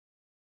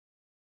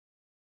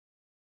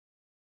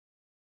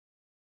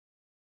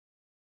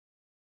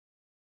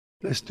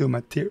Let's do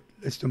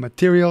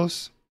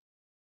materials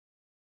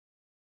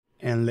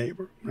and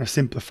labor. I'm going to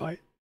simplify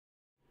it.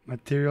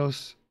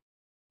 Materials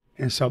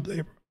and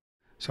sub-labor.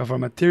 So for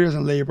materials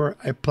and labor,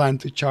 I plan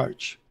to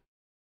charge.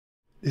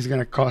 This is going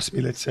to cost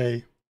me, let's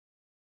say,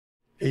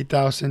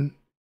 $8,000,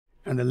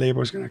 and the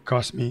labor is going to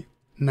cost me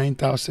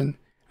 $9,000,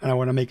 and I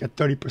want to make a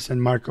 30%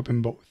 markup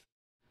in both.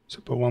 So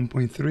put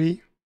 1.3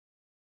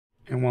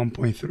 and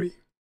 1.3.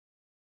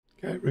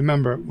 Okay.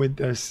 Remember, with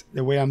this,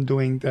 the way I'm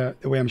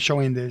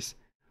showing this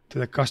to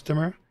the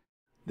customer,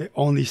 they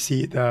only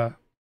see the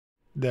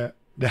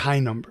high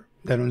number.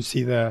 They don't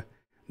see the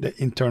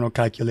internal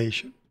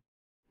calculation.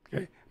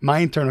 Okay. My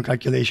internal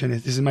calculation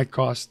is this is my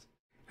cost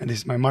and this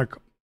is my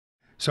markup.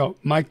 So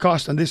my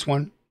cost on this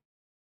one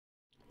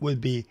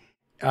would be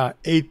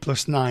 8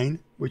 plus 9,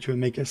 which would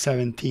make it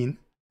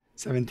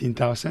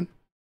 17,000.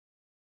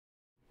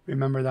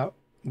 Remember that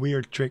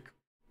weird trick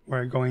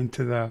where I go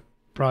into the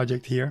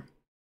project here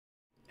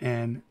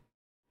and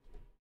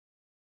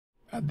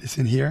add this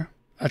in here.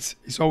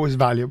 It's always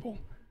valuable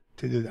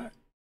to do that.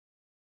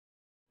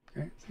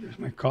 Okay, so there's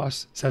my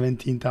cost,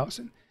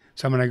 17,000.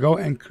 So I'm going to go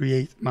and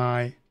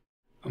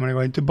I'm going to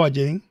go into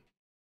budgeting.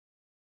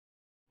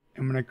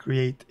 I'm going to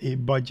create a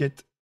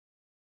budget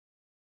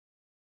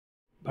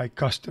by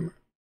customer.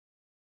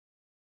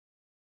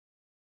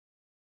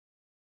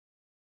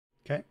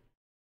 Okay.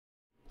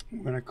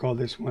 I'm going to call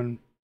this one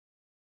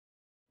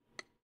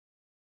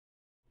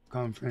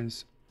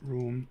conference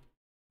room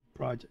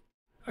project.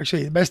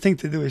 Actually, the best thing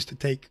to do is to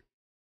take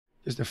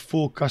just the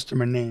full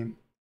customer name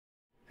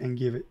and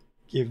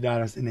give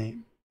that as the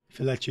name, if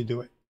it lets you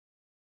do it.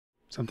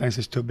 Sometimes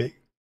it's too big.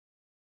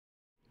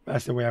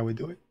 That's the way I would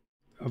do it.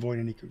 Avoid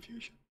any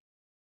confusion.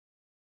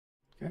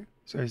 Okay,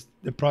 so it's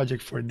the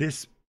project for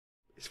this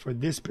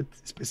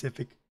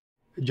specific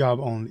job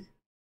only.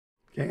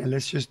 Okay, and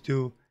let's just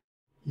do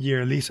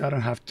yearly, so I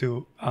don't have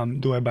to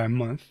do it by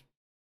month.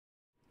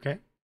 Okay,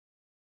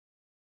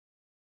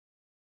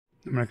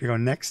 I'm gonna click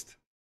on next.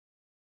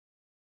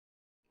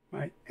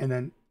 Right, and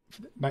then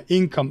my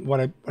income, what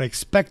I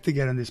expect to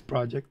get on this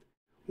project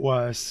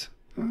was,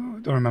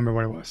 don't remember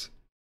what it was.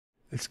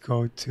 Let's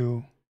go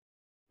to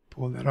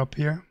pull that up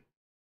here.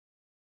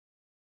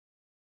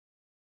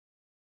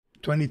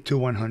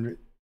 22,100.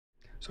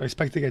 So I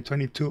expect to get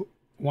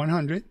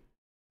 22,100.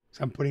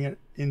 So I'm putting it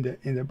in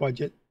the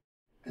budget,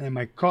 and then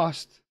my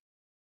cost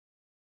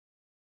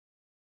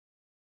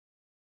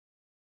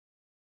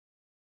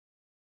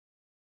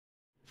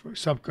for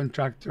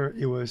subcontractor,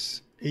 it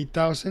was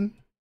 8,000,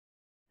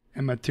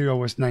 and material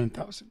was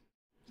 9,000. Is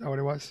that what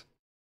it was?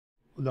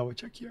 We'll double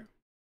check here.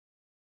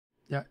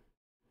 Yeah,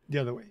 the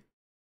other way.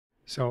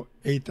 So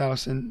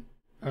 8,000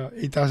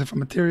 for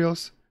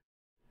materials,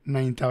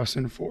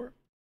 9,000 for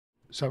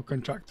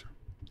subcontractor.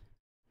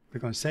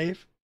 Click on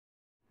save.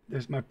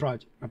 There's my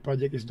project. My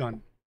project is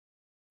done.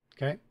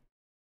 Okay.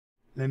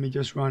 Let me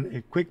just run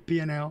a quick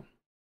P&L.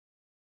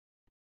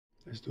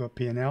 Let's do a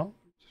P&L,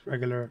 just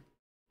regular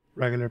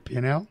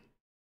P&L.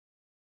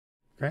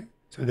 Okay.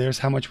 So there's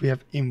how much we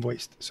have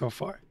invoiced so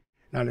far.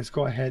 Now let's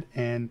go ahead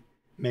and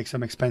make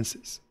some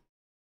expenses.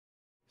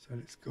 So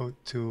let's go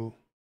to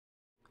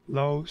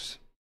Lowe's,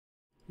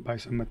 buy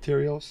some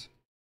materials.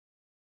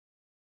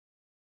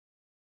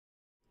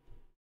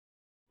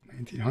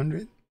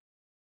 1,900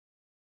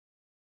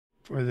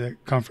 for the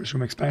conference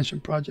room expansion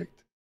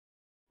project,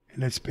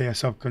 and let's pay a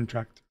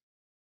subcontractor.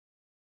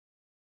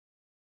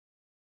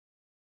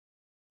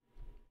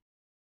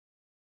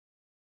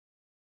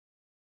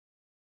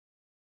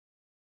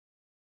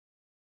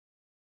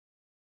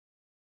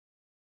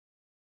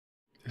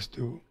 Let's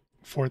do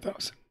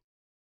 4,000.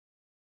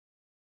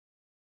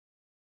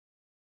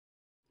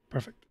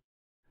 Perfect.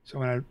 So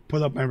when I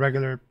pull up my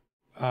regular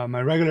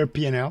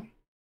P&L,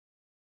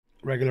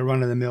 regular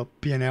run-of-the-mill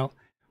P&L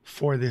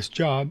for this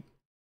job,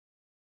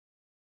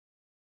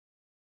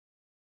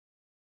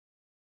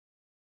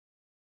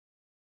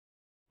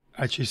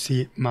 I should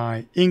see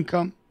my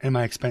income and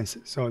my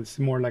expenses. So it's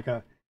more like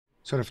a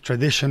sort of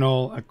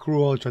traditional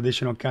accrual,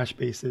 traditional cash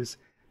basis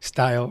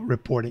style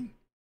reporting.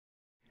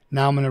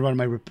 Now I'm going to run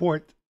my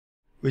report,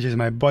 which is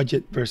my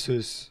budget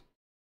versus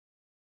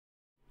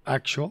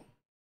actual.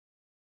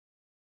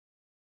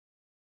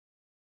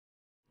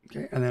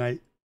 Okay, and then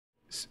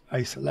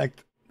I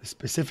select the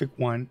specific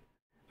one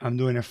I'm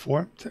doing it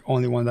for. It's the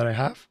only one that I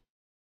have.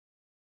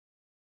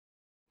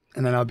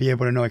 And then I'll be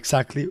able to know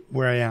exactly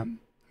where I am.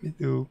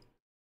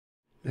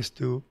 Let's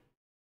do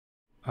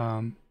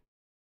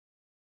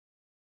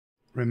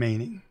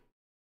remaining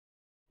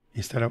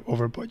instead of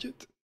over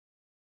budget.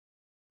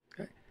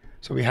 Okay,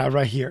 so we have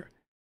right here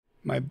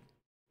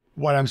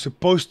what I'm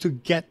supposed to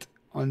get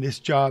on this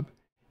job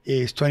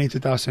is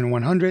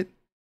 22,100.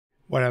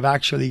 What I've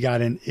actually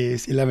gotten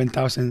is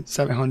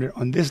 11,700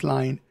 on this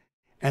line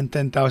and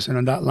 10,000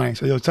 on that line.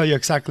 So they'll tell you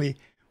exactly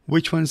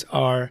which ones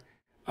are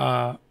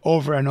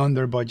over and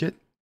under budget.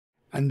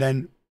 And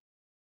then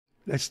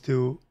let's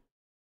do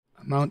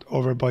amount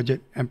over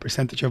budget and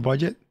percentage of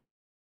budget.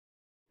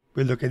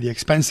 We look at the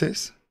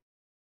expenses.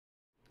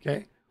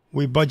 Okay,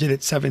 we budgeted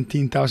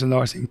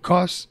 $17,000 in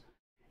costs,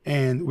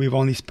 and we've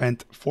only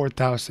spent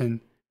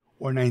 4,000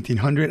 or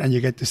 1,900, and you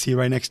get to see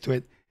right next to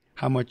it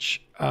how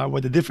much,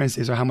 what the difference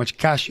is, or how much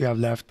cash you have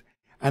left,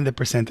 and the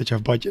percentage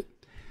of budget.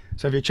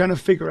 So if you're trying to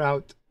figure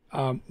out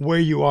where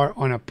you are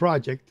on a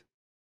project,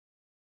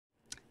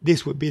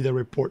 this would be the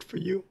report for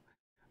you.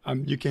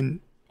 You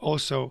can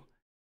also